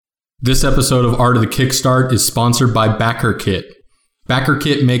This episode of Art of the Kickstart is sponsored by BackerKit.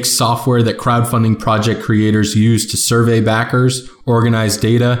 BackerKit makes software that crowdfunding project creators use to survey backers, organize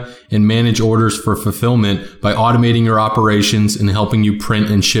data, and manage orders for fulfillment by automating your operations and helping you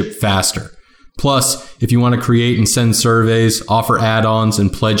print and ship faster. Plus, if you want to create and send surveys, offer add-ons,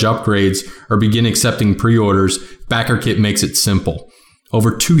 and pledge upgrades, or begin accepting pre-orders, BackerKit makes it simple.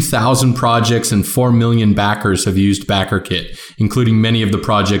 Over 2,000 projects and 4 million backers have used BackerKit, including many of the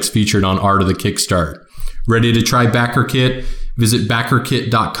projects featured on Art of the Kickstart. Ready to try BackerKit? Visit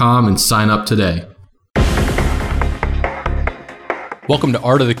backerkit.com and sign up today. Welcome to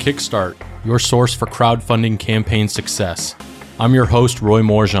Art of the Kickstart, your source for crowdfunding campaign success. I'm your host, Roy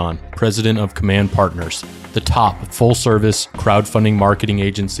Morjan, president of Command Partners, the top full-service crowdfunding marketing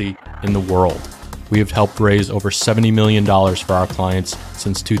agency in the world. We have helped raise over $70 million for our clients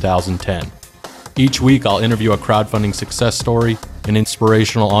since 2010. Each week, I'll interview a crowdfunding success story, an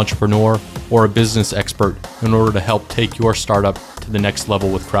inspirational entrepreneur, or a business expert in order to help take your startup to the next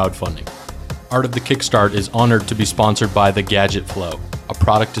level with crowdfunding. Art of the Kickstart is honored to be sponsored by The Gadget Flow, a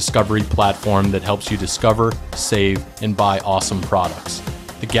product discovery platform that helps you discover, save, and buy awesome products.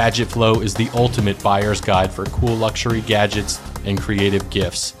 The Gadget Flow is the ultimate buyer's guide for cool luxury gadgets and creative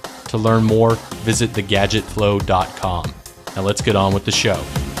gifts. To learn more, visit thegadgetflow.com. Now let's get on with the show.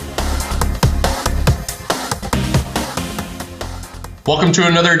 Welcome to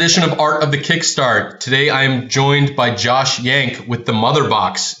another edition of Art of the Kickstart. Today I am joined by Josh Yank with the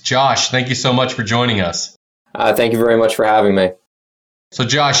Motherbox. Josh, thank you so much for joining us. Thank you very much for having me. So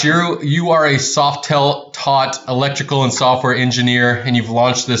Josh, you are a Softel-taught electrical and software engineer, and you've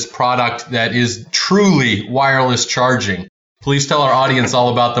launched this product that is truly wireless charging. Please tell our audience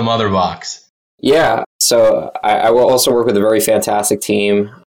all about the Motherbox. Yeah, so I will also work with a very fantastic team,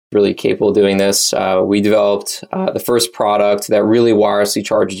 really capable of doing this. We developed the first product that really wirelessly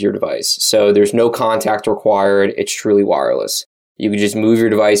charges your device. So there's no contact required. It's truly wireless. You can just move your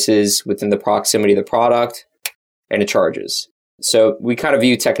devices within the proximity of the product, and it charges. So we kind of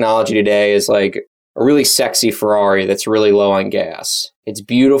view technology today as like a really sexy Ferrari that's really low on gas. It's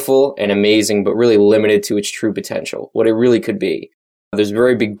beautiful and amazing, but really limited to its true potential, what it really could be. There's a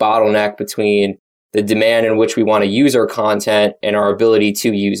very big bottleneck between the demand in which we want to use our content and our ability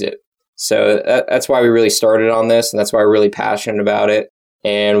to use it. So that's why we really started on this, and that's why we're really passionate about it.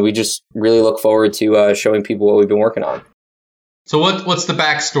 And we just really look forward to showing people what we've been working on. So what's the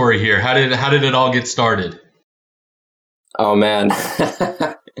backstory here? How did it all get started? Oh, man.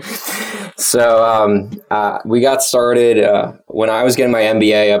 So we got started when I was getting my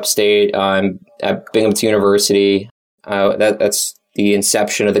MBA upstate at Binghamton University. That's the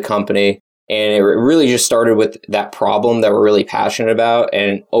inception of the company. And it really just started with that problem that we're really passionate about.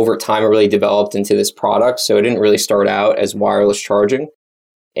 And over time, it really developed into this product. So it didn't really start out as wireless charging.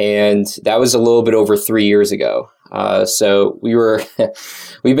 And that was a little bit over 3 years ago. So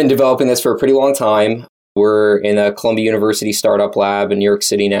we've been developing this for a pretty long time. We're in a Columbia University startup lab in New York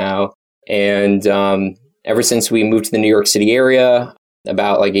City now. And ever since we moved to the New York City area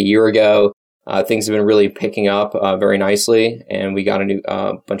about like a year ago, things have been really picking up very nicely. And we got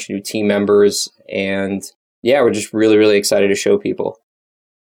a bunch of new team members. And yeah, we're just really, really excited to show people.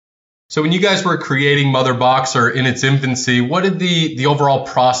 So when you guys were creating Motherbox or in its infancy, what did the overall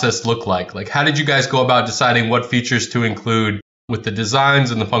process look like? Like, how did you guys go about deciding what features to include with the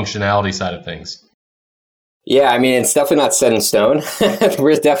designs and the functionality side of things? Yeah, I mean, it's definitely not set in stone.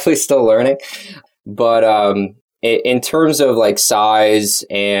 We're definitely still learning. But in terms of like size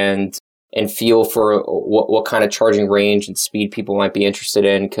and feel for what kind of charging range and speed people might be interested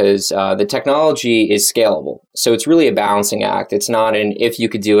in, because the technology is scalable. So it's really a balancing act. It's not an if you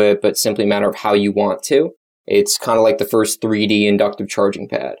could do it, but simply a matter of how you want to. It's kind of like the first 3D inductive charging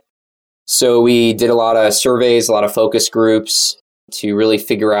pad. So we did a lot of surveys, a lot of focus groups, to really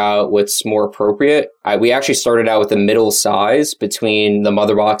figure out what's more appropriate. We actually started out with the middle size between the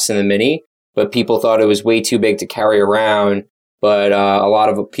Motherbox and the Mini, but people thought it was way too big to carry around. But a lot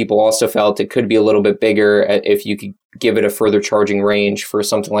of people also felt it could be a little bit bigger if you could give it a further charging range for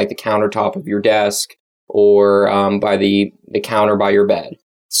something like the countertop of your desk or by the counter by your bed.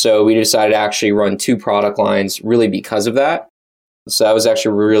 So we decided to actually run two product lines really because of that. So that was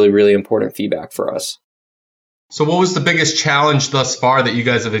actually really, really important feedback for us. So what was the biggest challenge thus far that you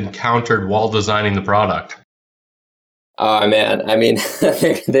guys have encountered while designing the product? Man, I mean,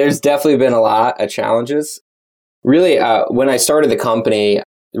 there's definitely been a lot of challenges. Really, when I started the company,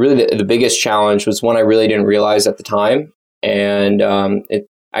 really the biggest challenge was one I really didn't realize at the time. And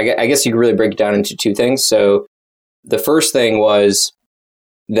I guess you could really break it down into two things. So the first thing was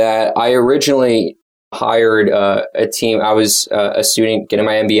that I originally hired a team. I was a student getting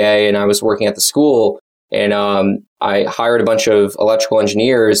my MBA, and I was working at the school, and I hired a bunch of electrical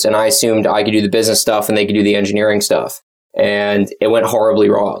engineers, and I assumed I could do the business stuff and they could do the engineering stuff. And it went horribly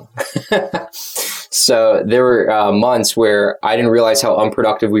wrong. So there were months where I didn't realize how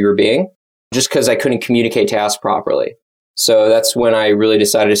unproductive we were being just because I couldn't communicate tasks properly. So that's when I really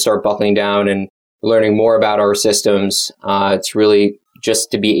decided to start buckling down and learning more about our systems. It's really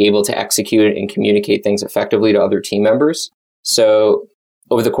just to be able to execute and communicate things effectively to other team members. So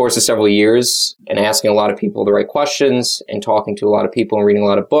over the course of several years and asking a lot of people the right questions and talking to a lot of people and reading a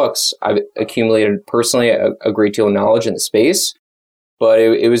lot of books, I've accumulated personally a great deal of knowledge in the space. But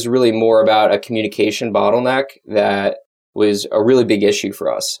it was really more about a communication bottleneck that was a really big issue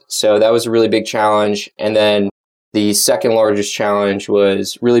for us. So that was a really big challenge. And then the second largest challenge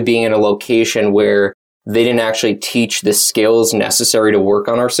was really being in a location where they didn't actually teach the skills necessary to work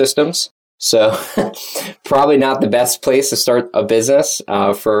on our systems. So probably not the best place to start a business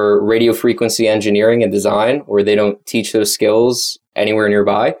for radio frequency engineering and design, where they don't teach those skills anywhere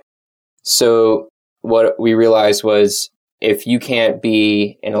nearby. So what we realized was, if you can't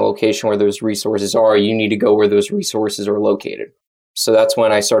be in a location where those resources are, you need to go where those resources are located. So that's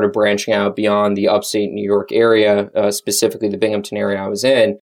when I started branching out beyond the upstate New York area, specifically the Binghamton area I was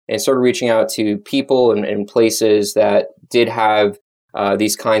in, and started reaching out to people and places that did have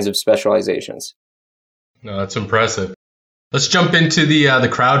these kinds of specializations. No, that's impressive. Let's jump into the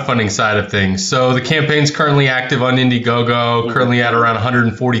crowdfunding side of things. So the campaign's currently active on Indiegogo, currently at around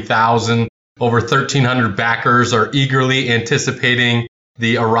 140,000. Over 1,300 backers are eagerly anticipating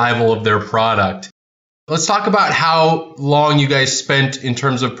the arrival of their product. Let's talk about how long you guys spent in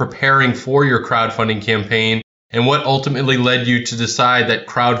terms of preparing for your crowdfunding campaign and what ultimately led you to decide that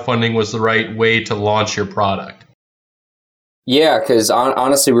crowdfunding was the right way to launch your product. Yeah, because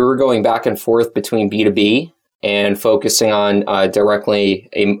honestly, we were going back and forth between B2B and focusing on directly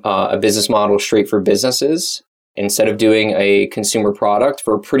a business model straight for businesses, instead of doing a consumer product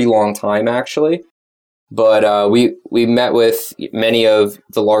for a pretty long time, actually. But we met with many of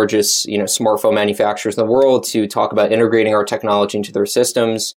the largest, smartphone manufacturers in the world to talk about integrating our technology into their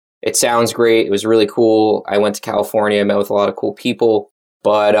systems. It sounds great. It was really cool. I went to California, met with a lot of cool people.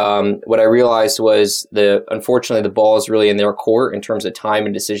 But what I realized was unfortunately, the ball is really in their court in terms of time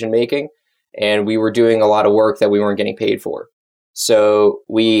and decision making. And we were doing a lot of work that we weren't getting paid for. So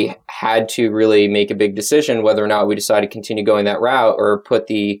we had to really make a big decision whether or not we decided to continue going that route or put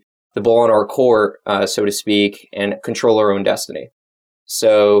the ball in our court, so to speak, and control our own destiny.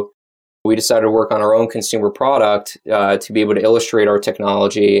 So we decided to work on our own consumer product to be able to illustrate our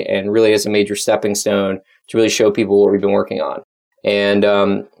technology and really as a major stepping stone to really show people what we've been working on.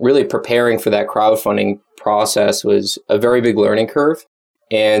 And really preparing for that crowdfunding process was a very big learning curve.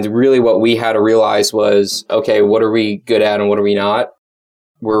 And really what we had to realize was, okay, what are we good at and what are we not?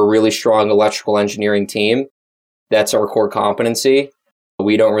 We're a really strong electrical engineering team. That's our core competency.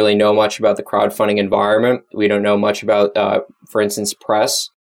 We don't really know much about the crowdfunding environment. We don't know much about, for instance, press.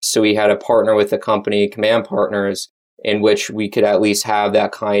 So we had to partner with a company, Command Partners, in which we could at least have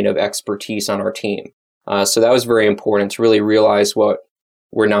that kind of expertise on our team. So that was very important to really realize what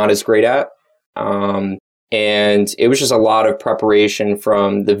we're not as great at. And it was just a lot of preparation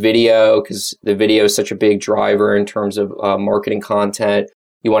from the video, because the video is such a big driver in terms of marketing content.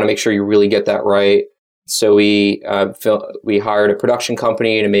 You want to make sure you really get that right. So we hired a production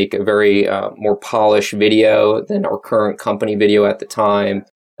company to make a very more polished video than our current company video at the time.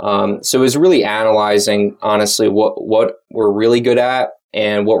 So it was really analyzing, honestly, what we're really good at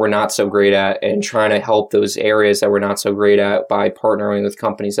and what we're not so great at, and trying to help those areas that we're not so great at by partnering with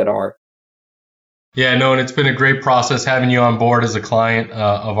companies that are. Yeah, no, and it's been a great process having you on board as a client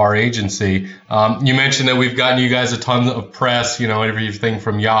of our agency. You mentioned that we've gotten you guys a ton of press, everything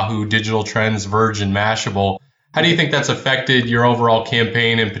from Yahoo, Digital Trends, Verge, and Mashable. How do you think that's affected your overall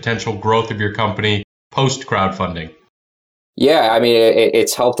campaign and potential growth of your company post crowdfunding? Yeah, I mean,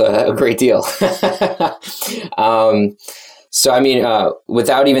 it's helped a great deal.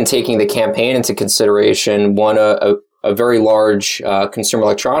 Without even taking the campaign into consideration, a very large consumer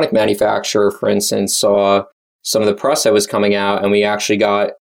electronic manufacturer, for instance, saw some of the press that was coming out, and we actually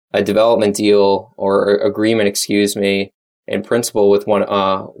got a development deal or agreement, in principle with one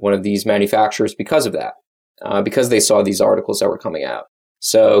of these manufacturers because of that, because they saw these articles that were coming out.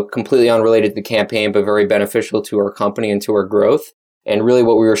 So completely unrelated to the campaign, but very beneficial to our company and to our growth, and really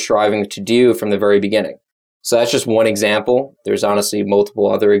what we were striving to do from the very beginning. So that's just one example. There's honestly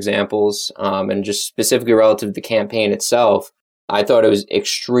multiple other examples. And just specifically relative to the campaign itself, I thought it was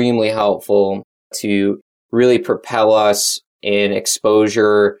extremely helpful to really propel us in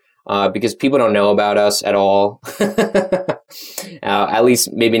exposure because people don't know about us at all. At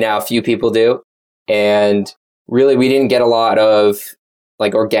least maybe now a few people do. And really, we didn't get a lot of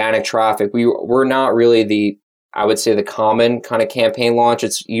like organic traffic. We're not really I would say the common kind of campaign launch.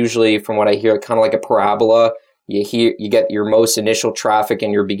 It's usually, from what I hear, kind of like a parabola. You get your most initial traffic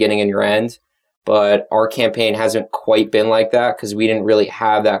in your beginning and your end. But our campaign hasn't quite been like that because we didn't really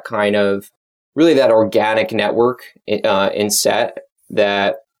have that kind of, really that organic network in set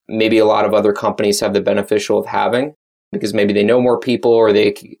that maybe a lot of other companies have the beneficial of having, because maybe they know more people or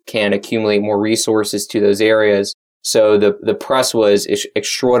they can accumulate more resources to those areas. So the press was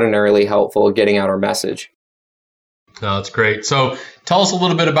extraordinarily helpful at getting out our message. No, that's great. So tell us a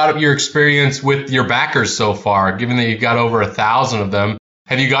little bit about your experience with your backers so far, given that you've got over 1,000 of them.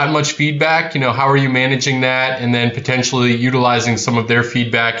 Have you gotten much feedback? How are you managing that, and then potentially utilizing some of their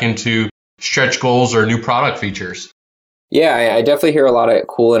feedback into stretch goals or new product features? Yeah, I definitely hear a lot of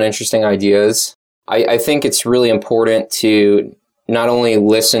cool and interesting ideas. I think it's really important to not only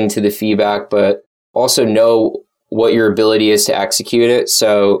listen to the feedback, but also know what your ability is to execute it.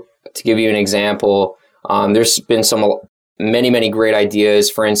 So to give you an example, there's been many great ideas.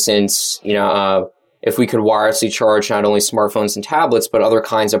 For instance, if we could wirelessly charge not only smartphones and tablets, but other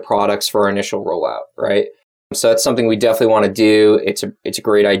kinds of products for our initial rollout, right? So that's something we definitely want to do. It's a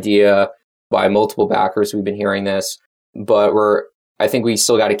great idea by multiple backers. We've been hearing this, but I think we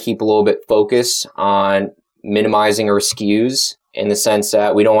still got to keep a little bit focused on minimizing our SKUs, in the sense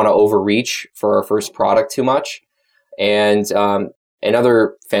that we don't want to overreach for our first product too much. And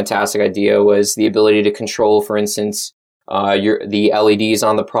another fantastic idea was the ability to control, for instance, the LEDs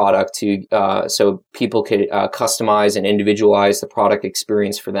on the product so people could customize and individualize the product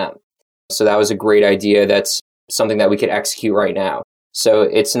experience for them. So that was a great idea. That's something that we could execute right now. So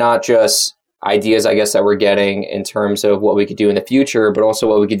it's not just ideas, I guess, that we're getting in terms of what we could do in the future, but also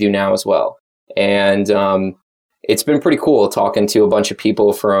what we could do now as well. And it's been pretty cool talking to a bunch of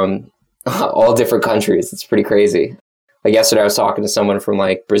people from all different countries. It's pretty crazy. Like yesterday, I was talking to someone from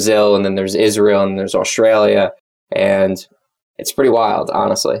like Brazil, and then there's Israel, and there's Australia. And it's pretty wild,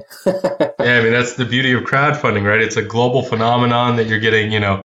 honestly. Yeah, I mean, that's the beauty of crowdfunding, right? It's a global phenomenon that you're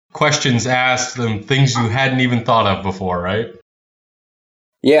getting, questions asked and things you hadn't even thought of before, right?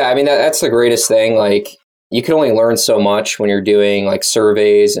 Yeah, I mean, that's the greatest thing. Like, you can only learn so much when you're doing like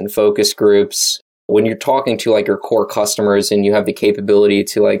surveys and focus groups. When you're talking to like your core customers and you have the capability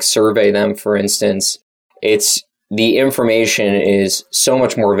to like survey them, for instance, the information is so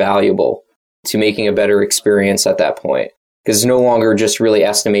much more valuable to making a better experience at that point. Because it's no longer just really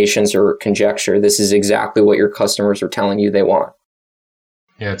estimations or conjecture. This is exactly what your customers are telling you they want.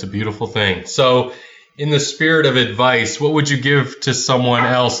 Yeah, it's a beautiful thing. So in the spirit of advice, what would you give to someone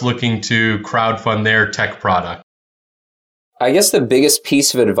else looking to crowdfund their tech product? I guess the biggest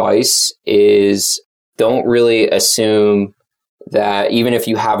piece of advice is don't really assume that even if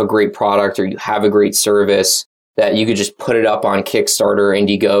you have a great product or you have a great service, that you could just put it up on Kickstarter,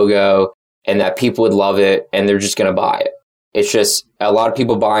 Indiegogo, and that people would love it and they're just going to buy it. It's just a lot of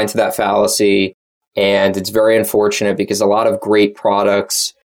people buy into that fallacy, and it's very unfortunate because a lot of great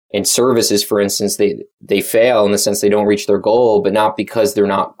products and services, for instance, they fail in the sense they don't reach their goal, but not because they're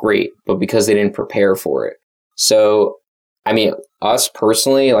not great, but because they didn't prepare for it. So, I mean, us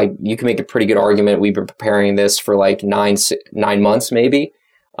personally, like, you can make a pretty good argument. We've been preparing this for like 9 months, maybe.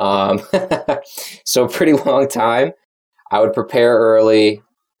 So a pretty long time. I would prepare early,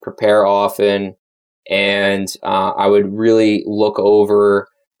 prepare often, and I would really look over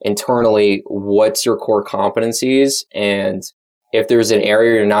internally what's your core competencies. And if there's an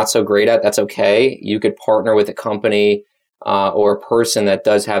area you're not so great at, that's okay. You could partner with a company or a person that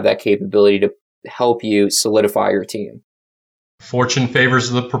does have that capability to help you solidify your team. Fortune favors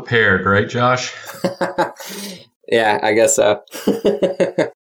the prepared, right, Josh? Yeah, I guess so.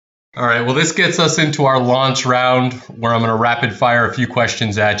 All right, well, this gets us into our launch round where I'm going to rapid fire a few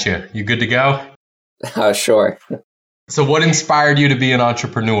questions at you. You good to go? Sure. So what inspired you to be an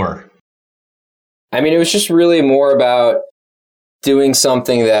entrepreneur? I mean, it was just really more about doing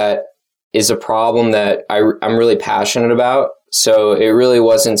something that is a problem that I'm really passionate about. So it really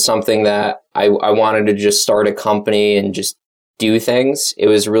wasn't something that I wanted to just start a company and just do things. It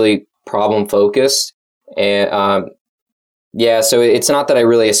was really problem focused. And yeah, so it's not that I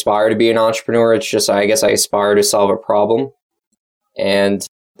really aspire to be an entrepreneur. It's just, I guess I aspire to solve a problem. And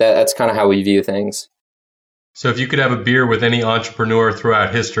that's kind of how we view things. So if you could have a beer with any entrepreneur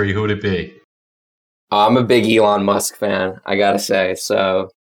throughout history, who would it be? I'm a big Elon Musk fan, I gotta say. So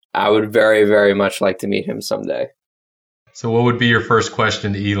I would very, very much like to meet him someday. So what would be your first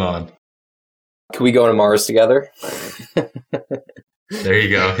question to Elon? Can we go to Mars together? There you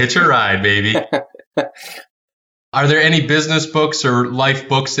go. Hitch a ride, baby. Are there any business books or life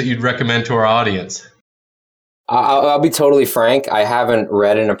books that you'd recommend to our audience? I'll be totally frank. I haven't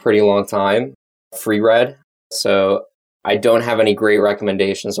read in a pretty long time, free read. So I don't have any great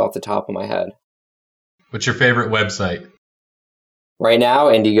recommendations off the top of my head. What's your favorite website? Right now,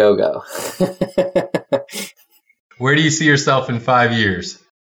 Indiegogo. Where do you see yourself in 5 years?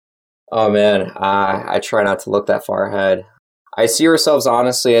 Oh man, I try not to look that far ahead. I see ourselves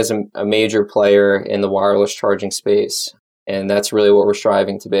honestly as a major player in the wireless charging space, and that's really what we're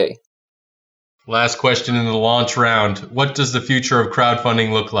striving to be. Last question in the launch round. What does the future of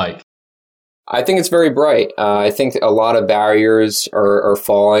crowdfunding look like? I think it's very bright. I think a lot of barriers are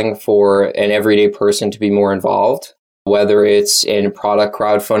falling for an everyday person to be more involved, whether it's in product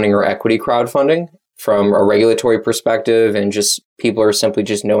crowdfunding or equity crowdfunding, from a regulatory perspective, and just people are simply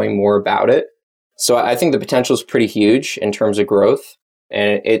just knowing more about it. So I think the potential is pretty huge in terms of growth.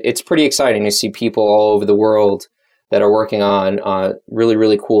 And it's pretty exciting to see people all over the world that are working on really,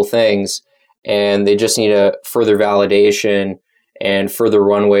 really cool things. And they just need a further validation and further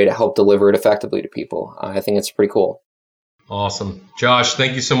runway to help deliver it effectively to people. I think it's pretty cool. Awesome. Josh,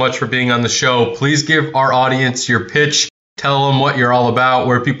 thank you so much for being on the show. Please give our audience your pitch. Tell them what you're all about,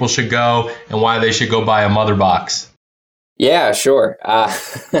 where people should go, and why they should go buy a mother box. Yeah, sure. I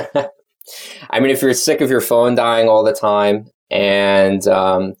mean, if you're sick of your phone dying all the time and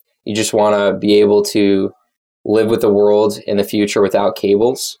you just want to be able to live with the world in the future without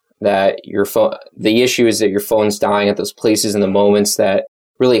cables, that your phone, the issue is that your phone's dying at those places and the moments that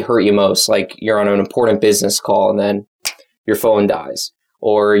really hurt you most, like you're on an important business call and then your phone dies,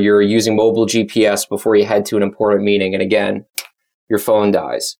 or you're using mobile GPS before you head to an important meeting and again, your phone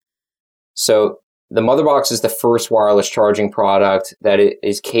dies. So the Motherbox is the first wireless charging product that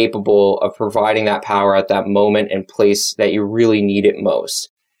is capable of providing that power at that moment and place that you really need it most.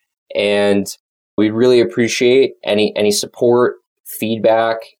 And we'd really appreciate any support,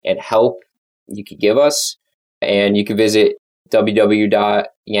 feedback, and help you could give us. And you can visit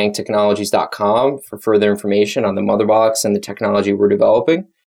www.yanktechnologies.com for further information on the Motherbox and the technology we're developing.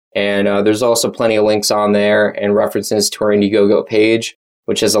 And there's also plenty of links on there and references to our Indiegogo page,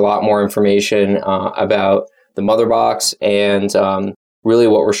 which has a lot more information about the Motherbox and really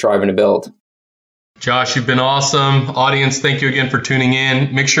what we're striving to build. Josh, you've been awesome. Audience, thank you again for tuning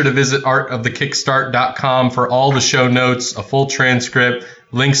in. Make sure to visit artofthekickstart.com for all the show notes, a full transcript,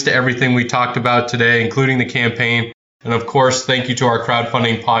 links to everything we talked about today, including the campaign. And of course, thank you to our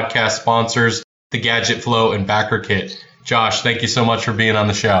crowdfunding podcast sponsors, The Gadget Flow and Backer Kit. Josh, thank you so much for being on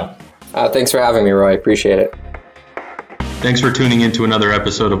the show. Thanks for having me, Roy. Appreciate it. Thanks for tuning in to another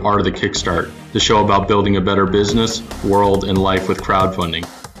episode of Art of the Kickstart, the show about building a better business, world, and life with crowdfunding.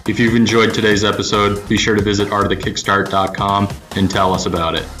 If you've enjoyed today's episode, be sure to visit artofthekickstart.com and tell us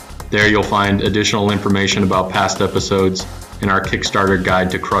about it. There you'll find additional information about past episodes and our Kickstarter guide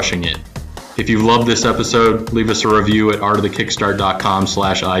to crushing it. If you loved this episode, leave us a review at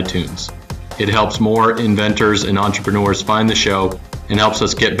artofthekickstart.com/iTunes. It helps more inventors and entrepreneurs find the show and helps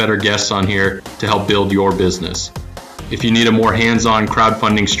us get better guests on here to help build your business. If you need a more hands-on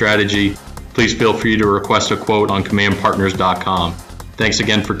crowdfunding strategy, please feel free to request a quote on commandpartners.com. Thanks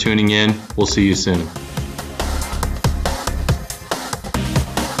again for tuning in. We'll see you soon.